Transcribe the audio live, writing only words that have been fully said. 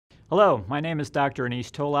Hello, my name is Dr.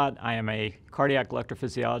 Aneesh Tolat. I am a cardiac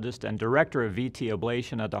electrophysiologist and director of VT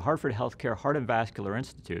ablation at the Hartford Healthcare Heart and Vascular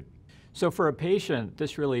Institute. So for a patient,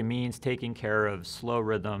 this really means taking care of slow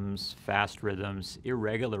rhythms, fast rhythms,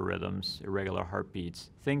 irregular heartbeats,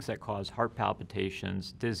 things that cause heart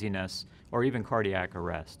palpitations, dizziness, or even cardiac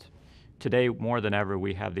arrest. Today, more than ever,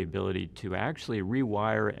 we have the ability to actually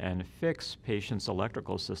rewire and fix patients'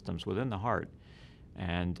 electrical systems within the heart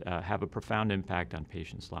and have a profound impact on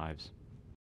patients' lives.